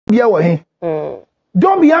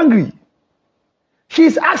Don't be angry.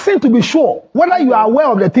 She's asking to be sure whether you are aware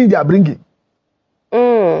of the things they are bringing.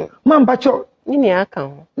 Man, Pacho. They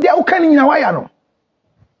are coming in Hawaii.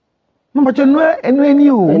 Man, Pacho, no,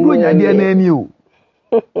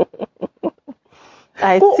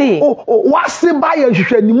 I see. What's the buyer? You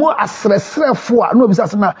should more as for no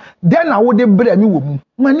business now. Then I would bring me woman.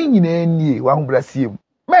 Money in any one bless you.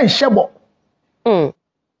 Man, Shabo. And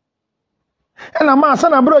a man,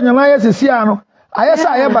 son, I brought your liars is Siano. I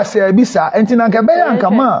ever say Bisa, and Tinaka and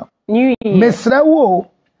Kama. Miss Rawo.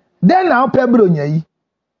 Then I'll pebble on ye.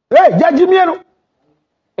 Hey, Jajimiano.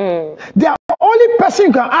 The only person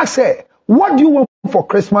you can ask her, what do you want for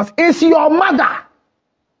Christmas is your mother.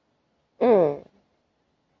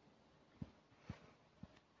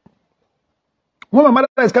 When my mother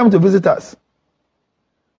is coming to visit us,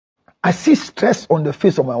 I see stress on the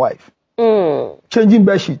face of my wife. Changing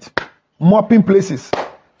bed sheets, mopping places,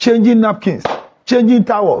 changing napkins, changing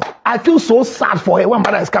towels. I feel so sad for her when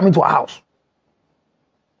mother is coming to our house.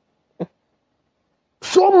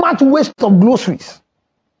 So much waste of groceries.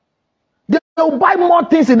 They'll buy more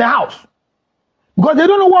things in the house because they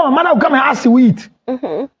don't know what my mother will come and ask to eat.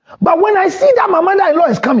 But when I see that my mother-in-law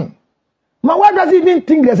is coming, my wife doesn't even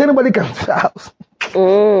think there's anybody coming to the house.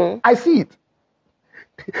 I see it.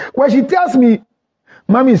 When she tells me,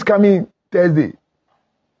 Mommy is coming Thursday.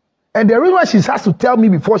 And the reason why she has to tell me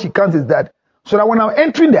before she comes is that, so that when I'm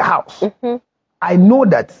entering the house, I know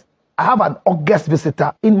that I have an August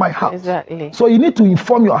visitor in my house. Exactly. So you need to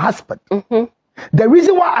inform your husband. The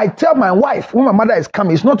reason why I tell my wife when my mother is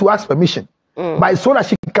coming is not to ask permission, but so that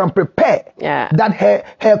she can prepare that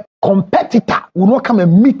her competitor will not come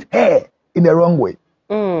and meet her in the wrong way.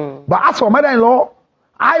 But as for mother-in-law,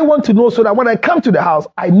 I want to know so that when I come to the house,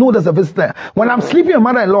 I know there's a visitor. When I'm sleeping and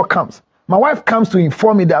mother-in-law comes, my wife comes to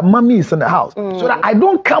inform me that mommy is in the house. So that I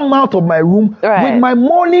don't come out of my room with my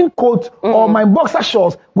morning coat or my boxer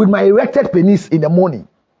shorts with my erected penis in the morning.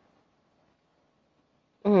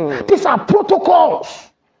 These are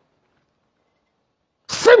protocols.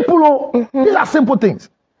 Simple. These are simple things.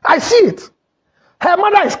 I see it. Her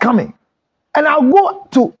mother is coming. And I'll go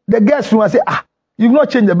to the guest room and say, you've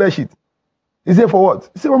not changed the bed sheet. He said, for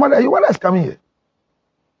what? He said, my mother is coming here.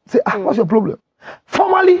 He said, what's your problem?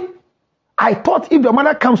 Formerly, I thought if the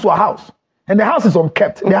mother comes to our house and the house is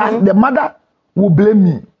unkept, the mother will blame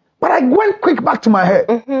me. But I went quick back to my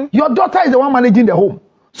head. Your daughter is the one managing the home.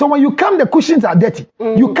 So when you come, the cushions are dirty.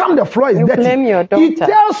 You come, the floor is dirty. Blame your daughter. It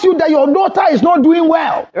tells you that your daughter is not doing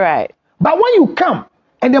well. Right. But when you come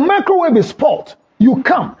and the microwave is spoiled, you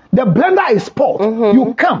come, the blender is spoiled.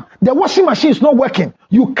 You come, the washing machine is not working.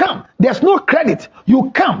 You come, there's no credit.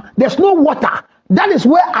 You come, there's no water. That is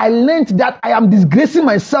where I learned that I am disgracing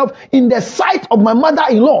myself in the sight of my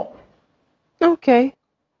mother-in-law. Okay.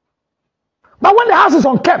 But when the house is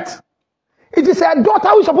unkept, it is her daughter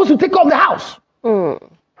who is supposed to take care of the house.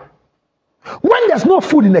 When there's no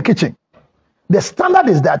food in the kitchen, the standard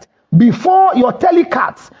is that before your telly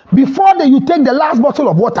cuts, before you take the last bottle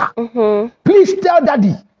of water, please tell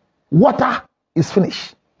daddy water is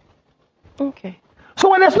finished. Okay. So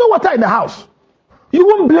when there's no water in the house, you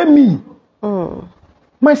won't blame me.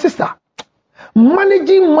 My sister,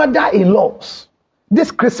 managing mother-in-laws this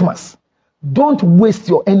Christmas, don't waste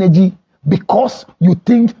your energy because you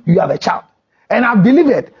think you have a child. And I've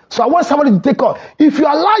delivered. So I want somebody to take off. If you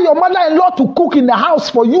allow your mother-in-law to cook in the house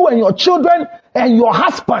for you and your children and your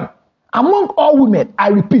husband, among all women, I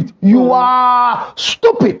repeat, you are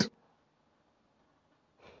stupid.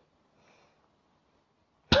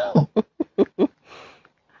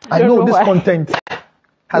 I know this content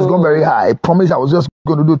has gone very high. I promised I was just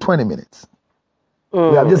going to do 20 minutes.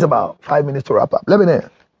 We have just about 5 minutes to wrap up. Let me know. There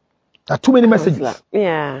are too many messages.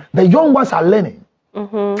 Yeah. The young ones are learning.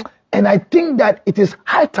 And I think that it is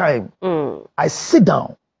high time I sit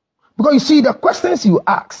down. Because you see, the questions you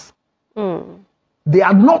ask, they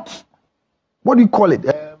are not, what do you call it?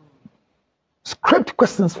 Script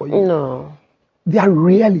questions for you. No. They are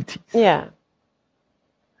realities. Yeah.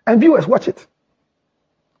 And viewers, watch it.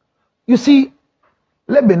 You see,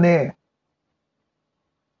 Lebanon,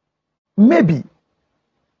 maybe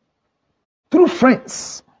through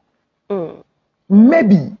friends,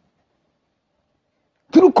 maybe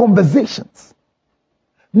through conversations,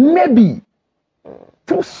 maybe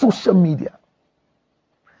through social media,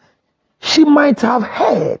 she might have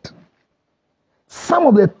heard some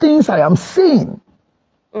of the things I am saying.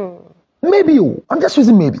 Maybe, I'm just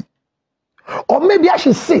using maybe. Or maybe as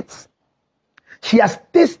she sits, she has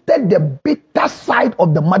tasted the bitter side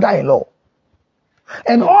of the mother-in-law.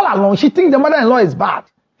 And all along, she thinks the mother-in-law is bad.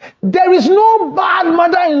 There is no bad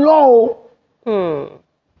mother-in-law.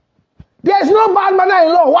 no bad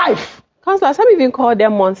mother-in-law, wife. Counselor, some even call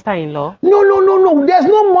them monster-in-law. No. There's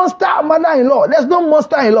no monster mother-in-law. There's no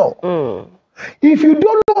monster-in-law. If you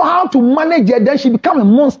don't know how to manage her, then she become a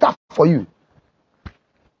monster for you.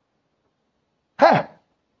 Hey,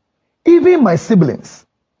 even my siblings,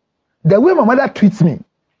 the way my mother treats me,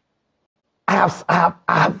 I have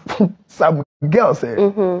some girls.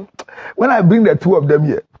 When I bring the two of them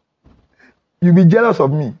here, you'll be jealous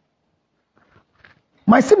of me.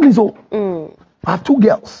 My siblings, I have two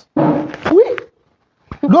girls.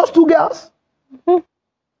 Those two girls.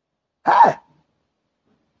 Hey,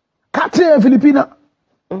 Catherine and Filipina.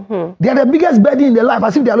 They are the biggest baddie in their life,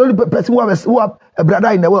 as if they are the only person who have a brother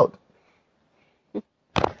in the world.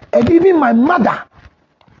 And even my mother,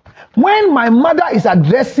 when my mother is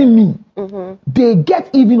addressing me, they get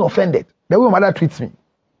even offended. The way my mother treats me.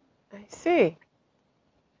 I see.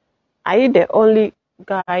 Are you the only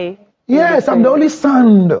guy? Yes, I'm the only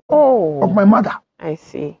son of my mother. I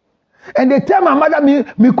see. And they tell my mother,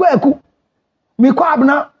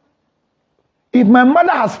 if my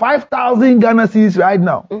mother has 5,000 Ghana cedis right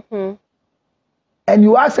now, and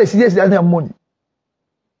you ask her, she says she doesn't have money,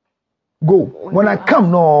 go. When I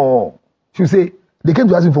come, no, she'll say, they came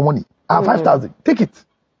to ask me for money. I have 5,000. Take it.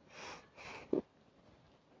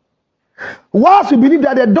 Whilst we believe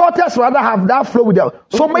that the daughters rather have that flow with them.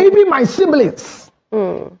 So maybe my siblings,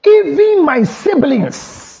 even my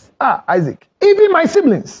siblings, Isaac, even my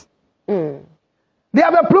siblings, they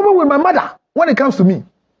have a problem with my mother when it comes to me.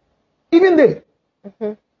 Even they.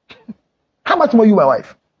 How much more you, my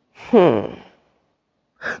wife? Don't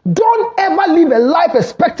ever live a life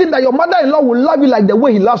expecting that your mother-in-law will love you like the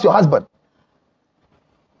way he loves your husband.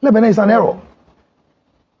 Lebanon is an error.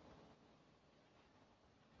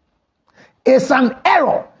 It's an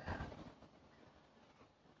error.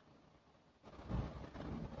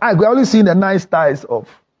 We're only seeing the nice thighs of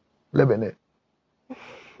Lebanon.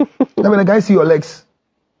 Lebanon, can you see your legs?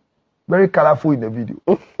 Very colorful in the video.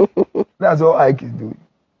 That's all Ike is doing.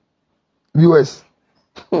 Viewers,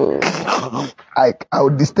 Ike, I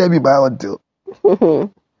will disturb him until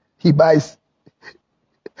he buys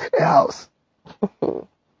a house.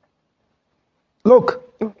 Look,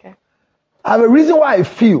 I have a reason why I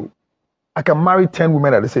feel I can marry 10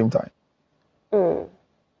 women at the same time.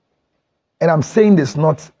 And I'm saying this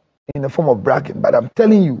not in the form of bragging, but I'm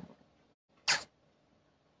telling you,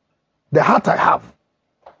 the heart I have,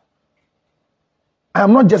 I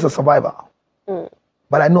am not just a survivor,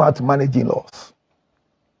 but I know how to manage in-laws.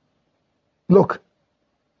 Look,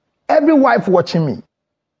 every wife watching me,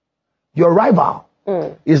 your rival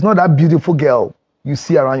is not that beautiful girl you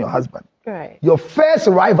see around your husband. Right. Your first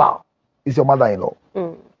rival is your mother-in-law.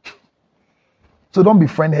 So don't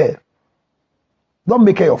befriend her. Don't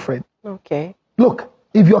make her your friend. Okay. Look,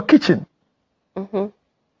 if your kitchen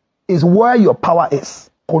is where your power is,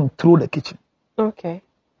 control the kitchen. Okay.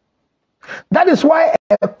 That is why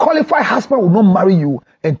a qualified husband will not marry you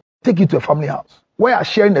and take you to a family house where you're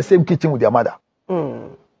sharing the same kitchen with your mother.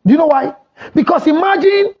 Do you know why? Because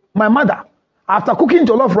imagine my mother, after cooking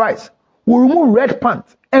jollof rice, will remove red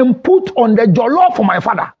pants and put on the jollof for my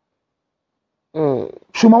father.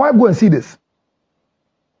 Should my wife go and see this?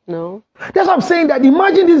 No. That's what I'm saying, that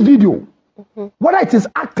imagine this video, whether it is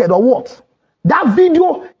acted or what. That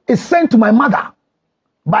video is sent to my mother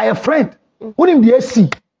by a friend. Who named the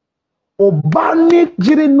AC? Obani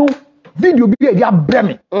Jirino video be a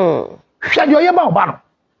bremi.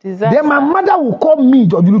 Then my mother will call me,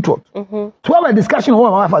 George Lutrot, to have a discussion on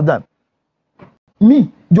what my wife has done.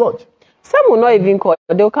 Me, George. Some will not even call.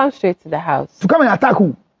 They'll come straight to the house. To come and attack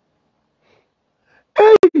who?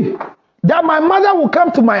 Hey, that my mother will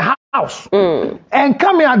come to my house and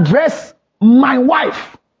come and address my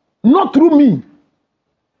wife, not through me.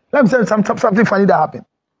 Let me tell you something funny that happened.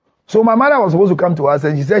 So my mother was supposed to come to us,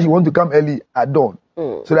 and she said she wanted to come early at dawn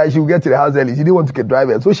so that she would get to the house early. She didn't want to get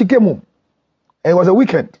driver. So she came home. And it was a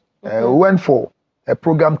weekend. We went for a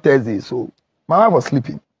program Thursday. So my wife was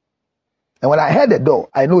sleeping. And when I heard the door,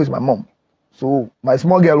 I know it's my mom. So my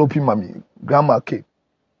small girl opened mommy. Grandma came.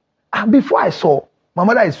 And before I saw, my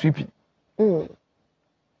mother is sweeping.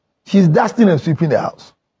 She's dusting and sweeping the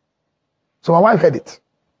house. So my wife heard it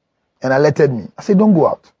and alerted me. I said, don't go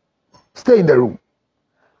out. Stay in the room.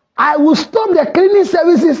 I will stop the cleaning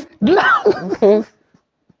services now.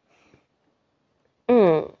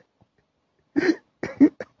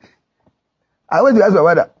 I went to ask my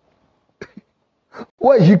mother,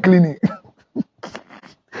 what is she cleaning?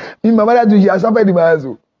 My mother, she has something in my house.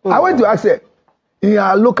 I went to ask her, in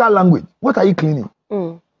her local language, what are you cleaning?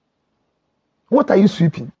 What are you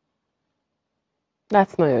sweeping?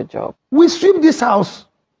 That's not your job. We sweep this house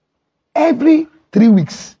every 3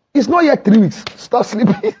 weeks. It's not yet 3 weeks. Stop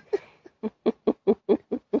sleeping.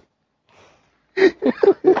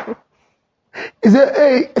 He said,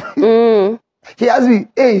 hey. He asked me,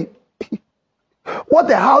 hey, what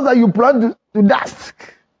the house are you planning to dust?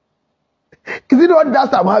 Is it what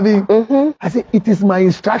dust I'm having? I said, it is my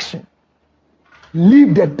instruction.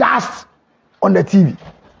 Leave the dust on the TV.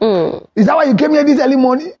 Is that why you came here this early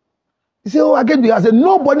morning? He said, oh, I came to you. I said,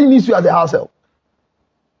 nobody needs you as a house help.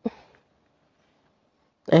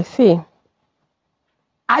 I see.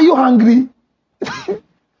 Are you hungry?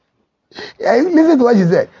 Yeah, listen to what she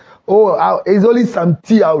said. Oh, it's only some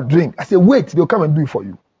tea I'll drink. I said, wait, they'll come and do it for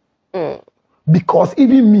you. Because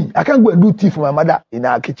even me, I can't go and do tea for my mother in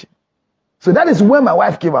our kitchen. So that is when my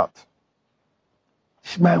wife came out.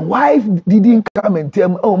 My wife didn't come and tell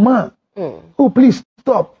me, oh, man, oh, please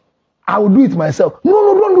stop. I will do it myself.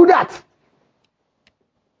 No, don't do that.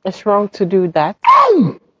 It's wrong to do that.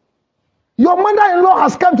 Hey! Your mother-in-law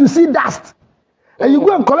has come to see dust. And you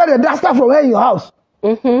go and collect the duster from her in your house.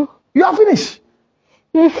 You are finished.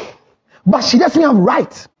 But she doesn't have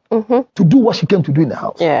right to do what she came to do in the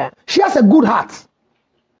house. Yeah. She has a good heart.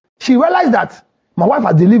 She realized that my wife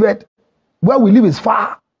has delivered. Where we live is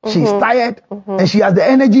far. She's tired. And she has the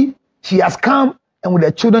energy. She has come. And with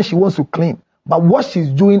the children, she wants to clean. But what she's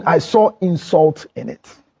doing, I saw insult in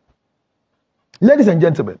it. Ladies and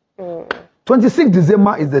gentlemen, 26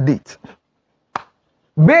 December is the date.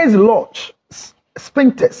 Bayes Lodge,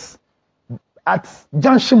 Spintex at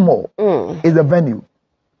Junction Mall is the venue.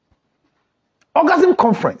 Orgasm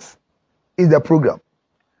Conference is the program.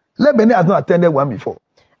 Lebene has not attended one before.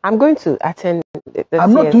 I'm going to attend this.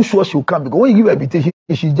 I'm not too sure she'll come because when you give her invitation,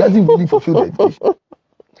 she doesn't really fulfill the invitation.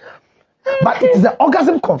 But it is the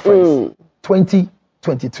Orgasm Conference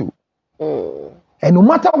 2022. And no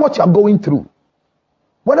matter what you are going through,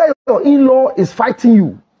 whether your in-law is fighting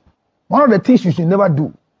you, one of the things you should never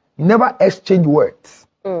do, you never exchange words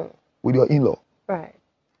with your in-law. Right.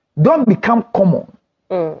 Don't become common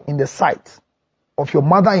in the sight of your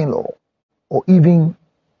mother-in-law or even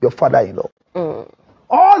your father-in-law.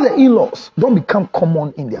 All the in-laws don't become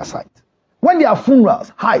common in their sight. When there are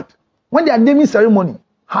funerals, hide. When there are naming ceremony,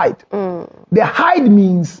 hide. The hide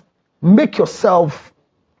means make yourself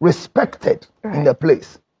respected in the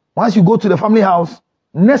place. Once you go to the family house,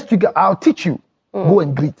 next week I'll teach you. Go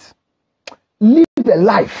and greet. Live a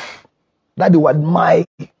life that they will admire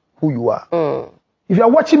who you are. If you are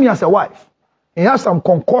watching me as a wife, and you have some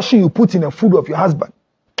concoction you put in the food of your husband,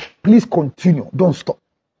 please continue. Don't stop.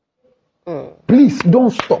 Please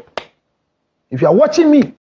don't stop. If you are watching me